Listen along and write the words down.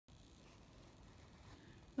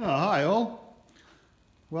Oh, hi all.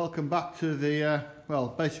 Welcome back to the,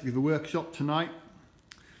 basically the workshop tonight.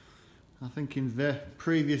 I think in the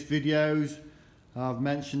previous videos I've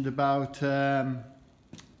mentioned about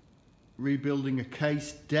rebuilding a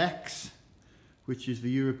case DEX, which is the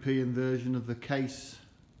European version of the case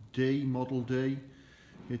D, Model D.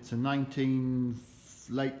 It's a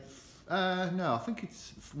I think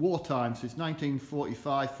it's wartime, so it's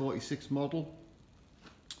 1945-46 model.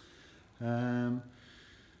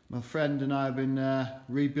 My friend and I have been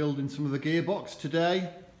rebuilding some of the gearbox today,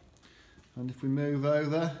 and if we move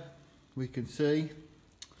over we can see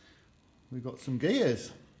we've got some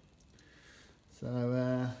gears.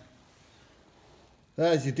 So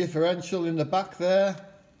there's your differential in the back there,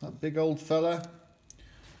 that big old fella,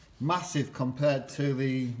 massive compared to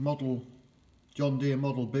the John Deere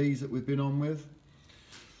Model Bs that we've been on with.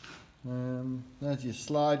 There's your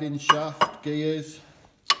sliding shaft gears.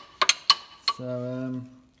 So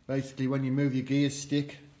basically when you move your gear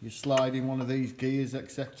stick, you slide in one of these gears,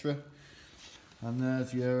 etc. And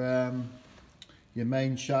there's your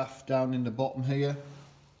main shaft down in the bottom here.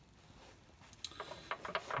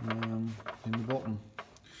 In the bottom.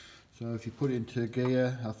 So if you put it into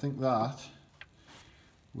gear, I think that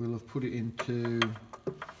we'll have put it into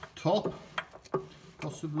top,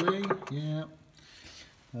 possibly, yeah.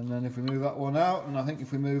 And then if we move that one out, and I think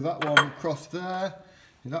if we move that one across there,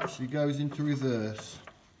 it actually goes into reverse.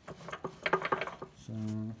 So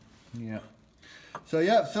yeah. So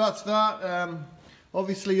that's that.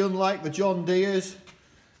 Obviously, unlike the John Deeres,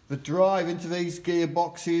 the drive into these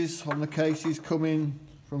gearboxes on the cases come in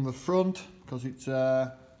from the front, because it's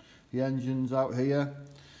the engine's out here.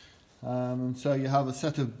 And so you have a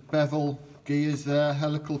set of bevel gears there,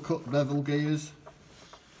 helical cut bevel gears,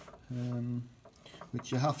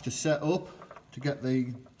 which you have to set up to get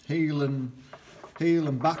the heel and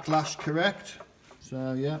backlash correct.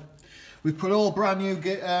 So yeah, we've put all brand new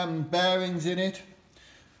bearings in it,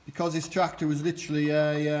 because this tractor was literally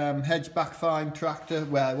a hedgeback fine tractor.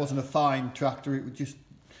 Well, it wasn't a fine tractor, it was just,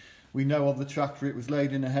 we know of the tractor, it was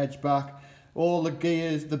laid in a hedgeback. All the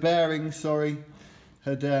gears, the bearings, sorry,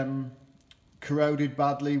 had corroded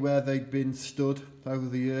badly where they'd been stood over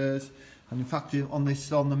the years. And in fact, on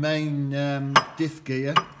the main diff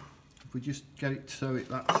gear, if we just get it so it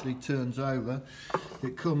actually turns over,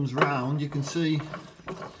 it comes round, you can see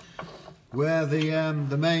where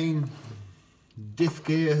the main diff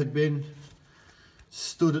gear had been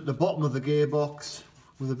stood at the bottom of the gearbox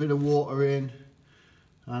with a bit of water in,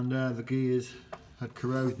 and the gears had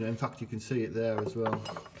corroded. In fact, you can see it there as well.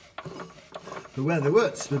 But where they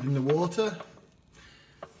weren't stood in the water,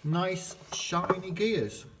 nice shiny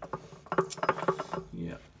gears.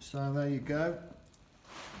 Yeah, so there you go.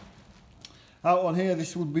 Out on here,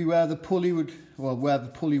 this would be where the pulley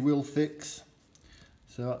will fix.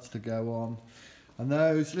 So that's to go on. And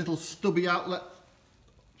those little stubby outlet,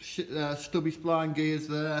 stubby spline gears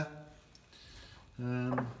there.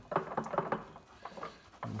 If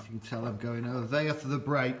you can tell I'm going over, they are for the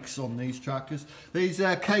brakes on these tractors. These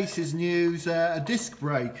cases use a disc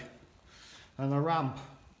brake and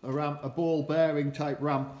a ball bearing type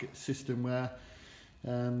ramp system, where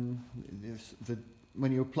when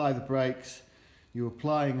you apply the brakes, you're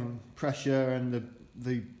applying pressure, and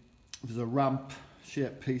there's a ramp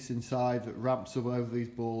shaped piece inside that ramps up over these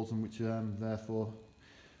balls, and which therefore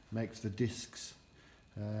makes the discs,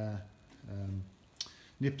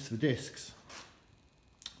 nips the discs.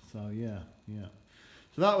 So yeah.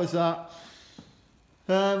 So that was that.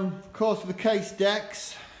 Of course, for the case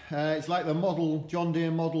DEX, it's like the John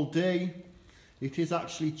Deere Model D. It is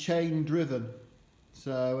actually chain driven.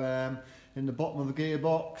 So in the bottom of the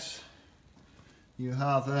gearbox, you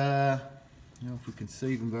have, I don't know if we can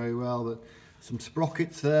see them very well, but some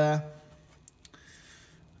sprockets there,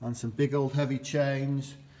 and some big old heavy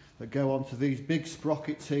chains that go onto these big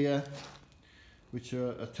sprockets here, which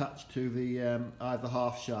are attached to the either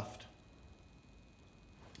half shaft.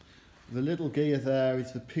 The little gear there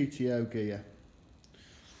is the PTO gear.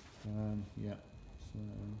 Yeah. So.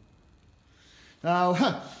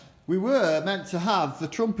 Now, we were meant to have the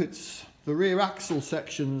trumpets, the rear axle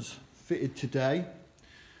sections fitted today,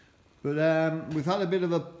 but we've had a bit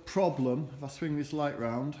of a problem. If I swing this light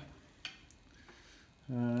round,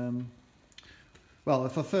 well,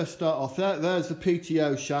 if I first start off, there's the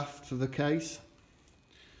PTO shaft for the case,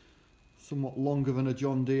 somewhat longer than a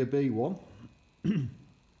John Deere B one.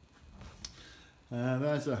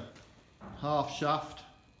 There's a half shaft,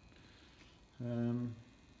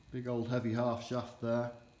 big old heavy half shaft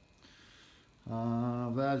there.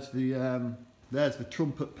 There's the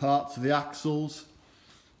trumpet parts of the axles.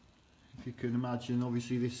 If you can imagine,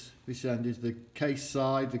 obviously this end is the case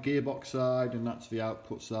side, the gearbox side, and that's the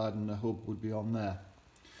output side, and the hub would be on there.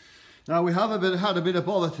 Now we have had a bit of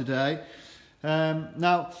bother today.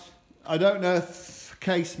 Now I don't know if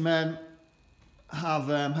case men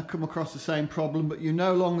have come across the same problem, but you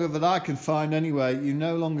no longer, that I can find anyway, you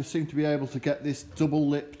no longer seem to be able to get this double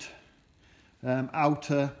lipped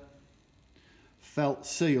outer felt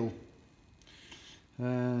seal,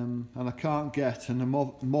 and I can't get a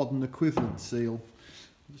modern equivalent seal.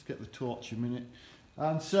 I'll just get the torch a minute.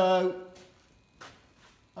 And so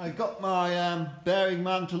I got my bearing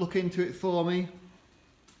man to look into it for me,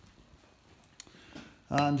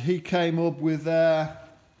 and he came up with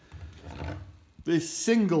this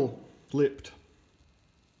single lipped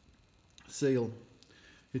seal.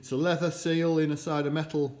 It's a leather seal inside a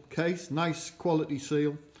metal case, nice quality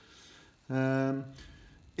seal.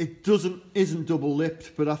 It isn't double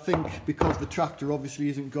lipped, but I think because the tractor obviously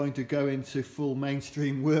isn't going to go into full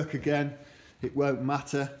mainstream work again, it won't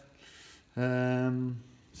matter.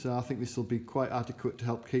 So I think this will be quite adequate to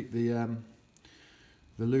help keep the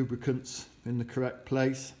lubricants in the correct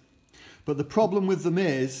place. But the problem with them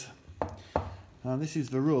is, and this is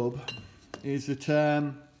the rub, is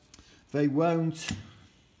that they won't,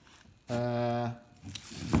 let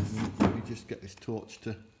me just get this torch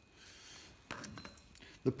to,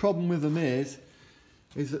 the problem with them is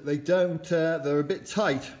that they don't, they're a bit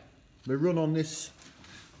tight. They run on this,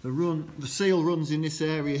 the seal runs in this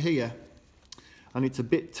area here, and it's a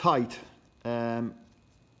bit tight on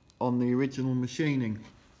the original machining.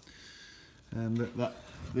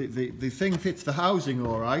 The thing fits the housing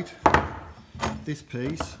all right. This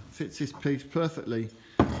piece fits this piece perfectly,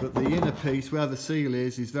 but the inner piece where the seal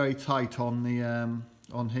is very tight on the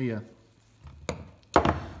on here.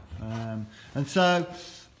 And so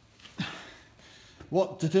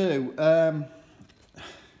what to do? I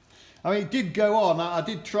mean, it did go on. I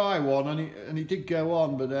did try one, and it did go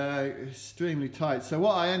on, but extremely tight. So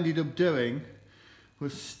what I ended up doing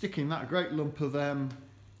was sticking that great lump of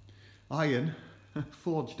iron,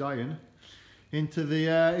 forged iron, into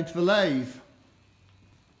the lathe.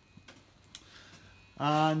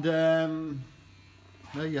 And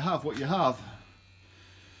there you have what you have.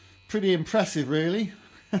 Pretty impressive, really.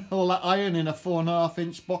 All that iron in a 4.5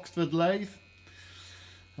 inch Boxford lathe.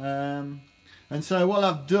 And so what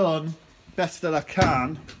I've done, best that I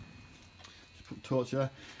can, just put the torch there,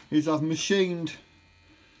 is I've machined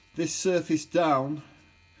this surface down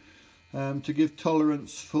to give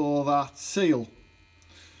tolerance for that seal.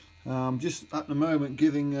 Just at the moment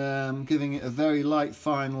giving it a very light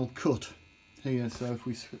final cut here, so if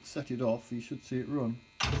we set it off you should see it run.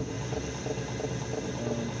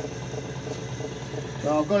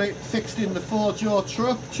 So I've got it fixed in the 4-jaw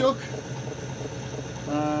chuck.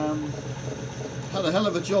 Had a hell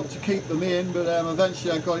of a job to keep them in, but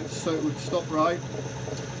eventually I got it so it would stop right.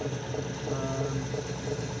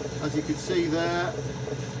 As you can see there,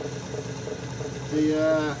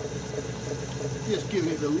 just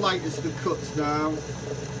giving it the lightest of cuts now,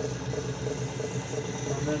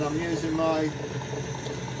 and then I'm using my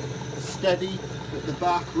steady at the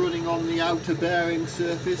back, running on the outer bearing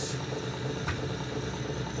surface.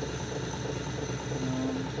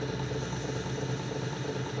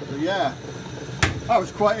 So yeah, I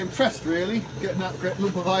was quite impressed really, getting that great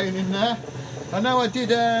lump of iron in there. I know I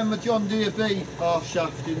did a John Deere B half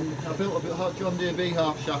shaft I built a John Deere B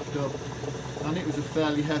half shaft up, and it was a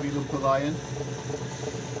fairly heavy lump of iron.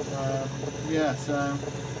 Yeah, so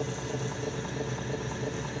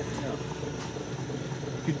yeah.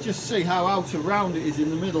 You can just see how out of round it is in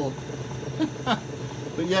the middle.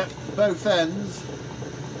 But yet both ends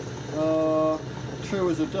are true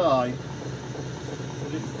as a die.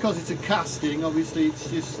 Because it's a casting, obviously it's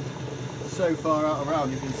just so far out of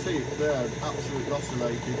round, you can see it there, absolutely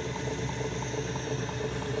oscillated.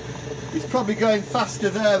 It's probably going faster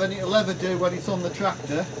there than it'll ever do when it's on the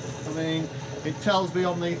tractor. I mean, it tells me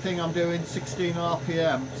on the thing I'm doing 16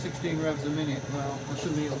 RPM, 16 revs a minute. Well, I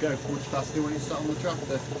shouldn't think it'll go much faster when it's sat on the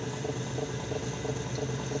tractor.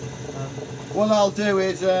 What I'll do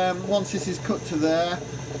is, once this is cut to there,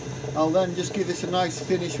 I'll then just give this a nice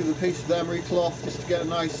finish with a piece of emery cloth, just to get a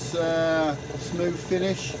nice smooth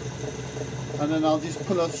finish. And then I'll just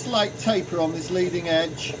put a slight taper on this leading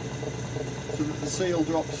edge so that the seal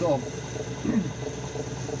drops on.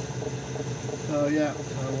 So yeah,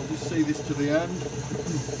 so we'll just see this to the end.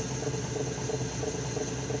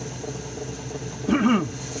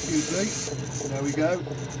 Excuse me, there we go.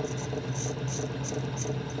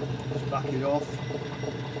 Just back it off.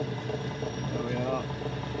 There we are.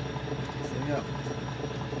 So yeah.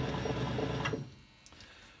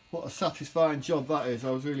 What a satisfying job that is.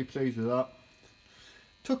 I was really pleased with that.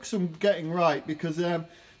 Took some getting right because the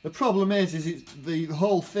problem is the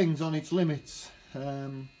whole thing's on its limits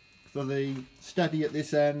for the steady at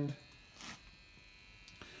this end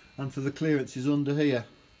and for the clearances under here.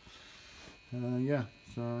 Yeah,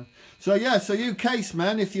 so you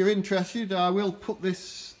casemen, if you're interested, I will put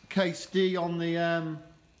this case D on the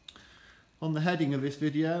heading of this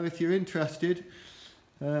video if you're interested.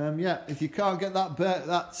 Yeah, if you can't get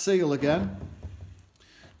that seal again,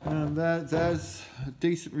 there's a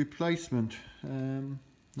decent replacement.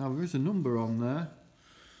 Now there is a number on there.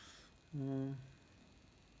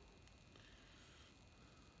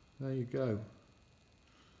 There you go.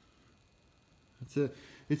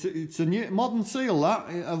 It's a new modern seal that.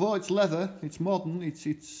 Although it's leather, it's modern.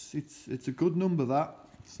 It's a good number that.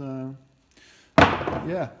 So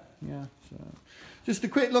yeah. So just a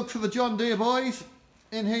quick look for the John Deere boys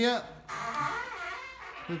in here.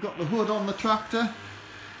 We've got the hood on the tractor.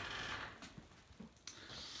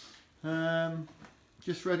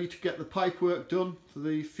 Just ready to get the pipe work done for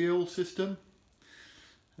the fuel system.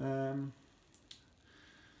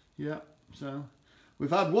 Yeah, so we've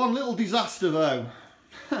had one little disaster though.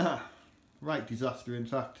 Right disaster in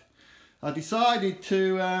fact. I decided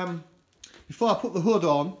to, before I put the hood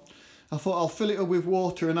on, I thought I'll fill it up with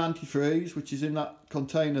water and antifreeze, which is in that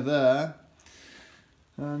container there,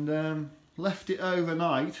 and left it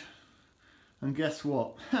overnight, and guess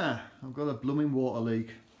what? I've got a blooming water leak.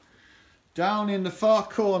 Down in the far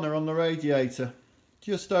corner on the radiator,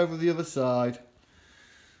 just over the other side.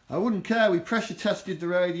 I wouldn't care, we pressure tested the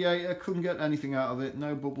radiator, couldn't get anything out of it,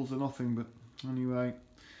 no bubbles or nothing, but anyway,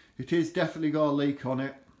 it is definitely got a leak on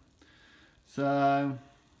it. So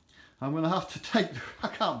I'm going to have to take, I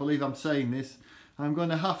can't believe I'm saying this, I'm going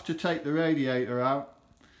to have to take the radiator out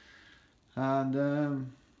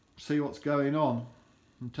and see what's going on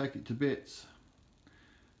and take it to bits.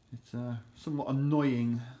 It's somewhat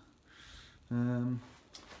annoying.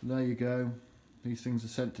 There you go, these things are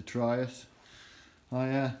sent to try us.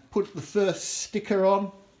 I put the first sticker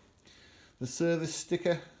on, the service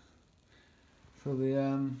sticker for the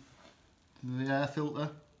air filter.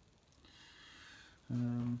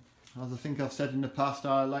 As I think I've said in the past,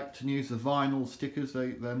 I like to use the vinyl stickers,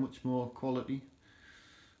 they're much more quality.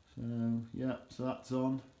 So yeah, so that's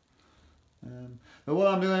on. But what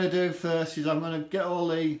I'm going to do first is I'm going to get all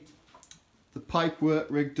the pipe work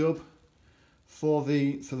rigged up for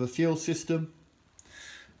the fuel system.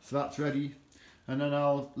 So that's ready, and then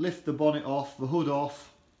I'll lift the bonnet off, the hood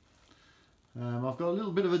off. I've got a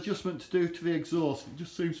little bit of adjustment to do to the exhaust. It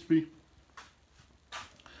just seems to be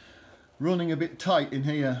running a bit tight in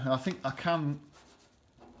here. I think I can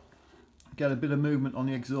get a bit of movement on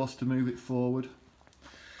the exhaust to move it forward.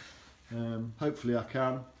 Hopefully I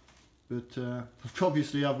can, but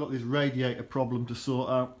obviously I've got this radiator problem to sort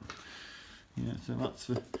out. Yeah, so that's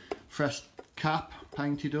the fresh cap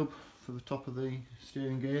painted up for the top of the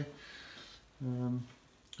steering gear.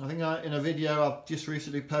 I think in a video I've just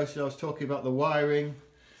recently posted, I was talking about the wiring.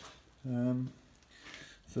 So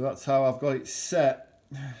that's how I've got it set.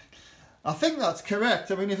 I think that's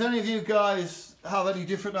correct. I mean, if any of you guys have any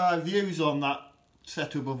different views on that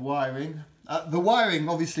setup of wiring, the wiring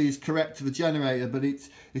obviously is correct to the generator, but it's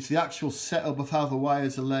the actual setup of how the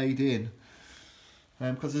wires are laid in.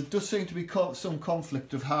 Because there does seem to be some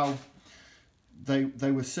conflict of how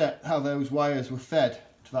they were set, how those wires were fed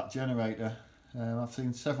to that generator. I've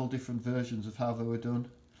seen several different versions of how they were done.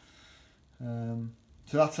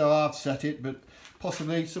 So that's how I've set it, but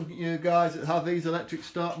possibly some of you guys that have these electric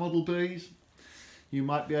start Model Bs, you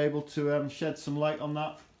might be able to shed some light on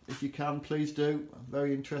that. If you can, please do. I'm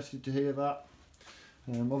very interested to hear that.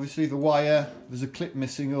 Obviously the wire, there's a clip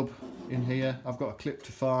missing up in here. I've got a clip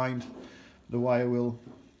to find. The wire will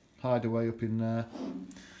hide away up in there.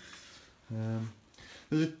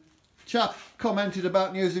 There's a chap commented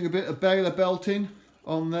about using a bit of baler belting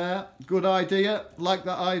on there. Good idea, like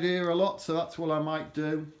that idea a lot, so that's what I might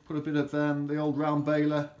do. Put a bit of the old round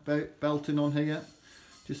baler belting on here,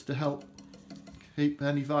 just to help keep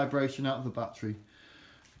any vibration out of the battery.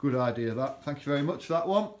 Good idea that. Thank you very much for that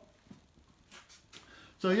one.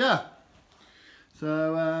 So yeah,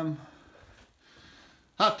 so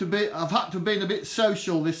I've had to be a bit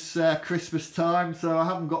social this Christmas time, so I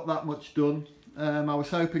haven't got that much done. I was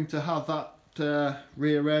hoping to have that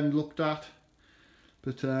rear end looked at,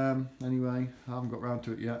 but anyway, I haven't got round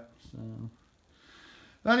to it yet. So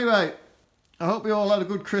anyway, I hope you all had a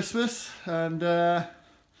good Christmas, and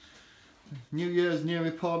New Year's near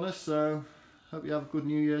upon us, so hope you have a good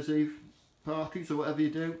New Year's Eve parties or whatever you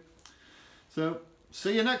do. So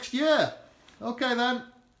see you next year. Okay then.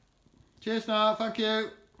 Cheers now. Thank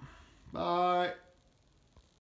you. Bye.